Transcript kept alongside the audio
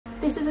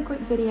This is a quick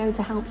video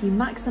to help you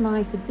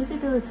maximise the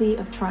visibility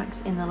of tracks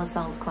in the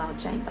Lascelles cloud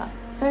chamber.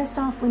 First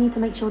off, we need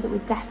to make sure that we're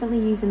definitely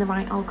using the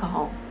right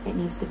alcohol. It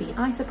needs to be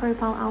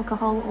isopropyl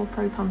alcohol or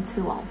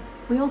propan-2-ol.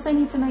 We also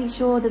need to make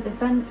sure that the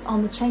vents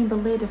on the chamber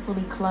lid are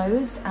fully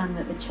closed and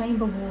that the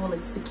chamber wall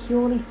is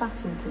securely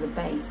fastened to the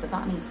base, so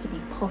that needs to be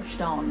pushed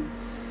on.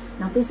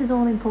 Now this is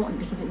all important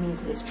because it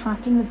means that it's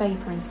trapping the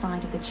vapour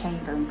inside of the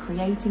chamber and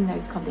creating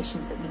those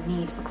conditions that we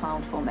need for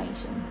cloud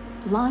formation.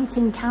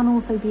 Lighting can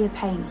also be a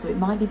pain, so it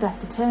might be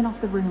best to turn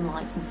off the room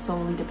lights and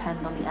solely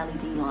depend on the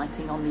LED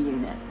lighting on the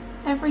unit.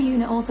 Every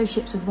unit also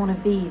ships with one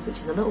of these, which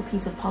is a little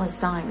piece of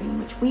polystyrene,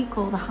 which we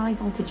call the high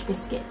voltage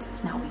biscuit.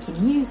 Now we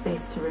can use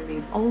this to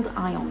remove old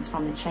ions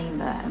from the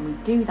chamber, and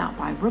we do that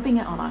by rubbing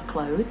it on our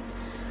clothes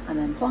and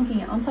then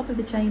plonking it on top of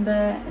the chamber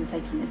and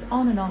taking this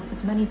on and off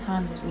as many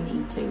times as we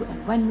need to,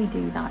 and when we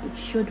do that it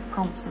should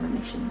prompt some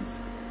emissions.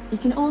 You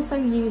can also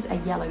use a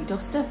yellow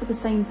duster for the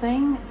same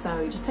thing,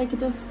 so just take a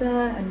duster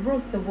and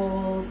rub the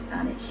walls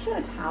and it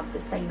should have the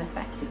same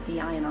effect of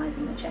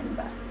de-ionising the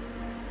chamber.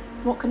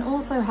 What can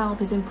also help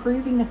is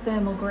improving the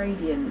thermal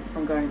gradient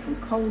from going from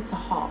cold to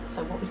hot.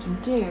 So what we can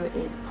do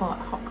is put a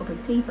hot cup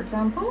of tea, for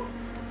example,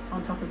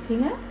 on top of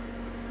here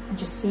and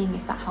just seeing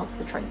if that helps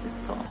the traces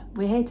at all.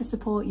 We're here to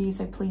support you,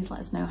 so please let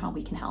us know how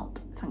we can help.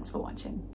 Thanks for watching.